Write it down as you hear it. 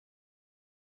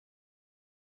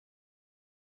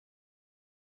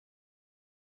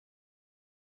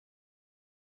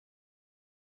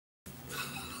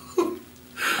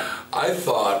I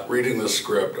thought, reading the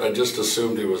script, I just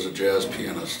assumed he was a jazz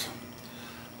pianist.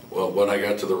 Well, when I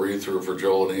got to the read-through for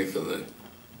Joel and Ethan,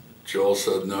 Joel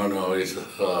said, no, he's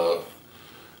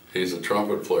a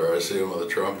trumpet player. I see him with a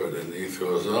trumpet. And Ethan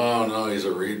goes, oh, no, he's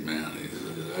a reed man.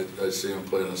 I see him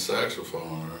playing a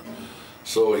saxophone.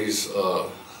 So he's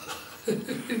he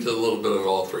did a little bit of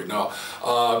all three. No,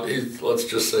 let's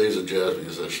just say he's a jazz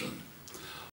musician.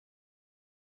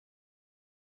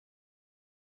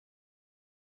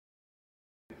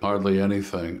 Hardly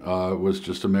anything. It was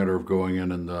just a matter of going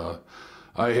in, and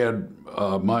I had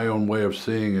my own way of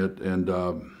seeing it, and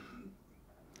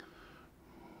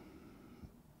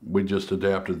we just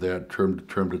adapted that,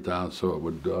 trimmed it down so it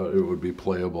would be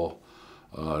playable,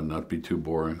 not be too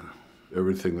boring.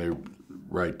 Everything they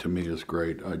write to me is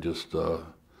great. I just seem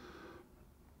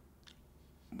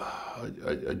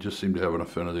to have an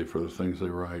affinity for the things they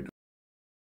write.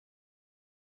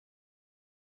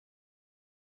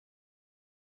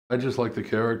 I just like the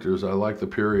characters. I like the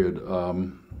period.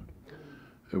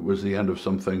 It was the end of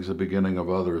some things, the beginning of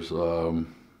others. In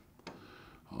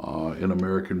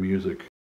American music,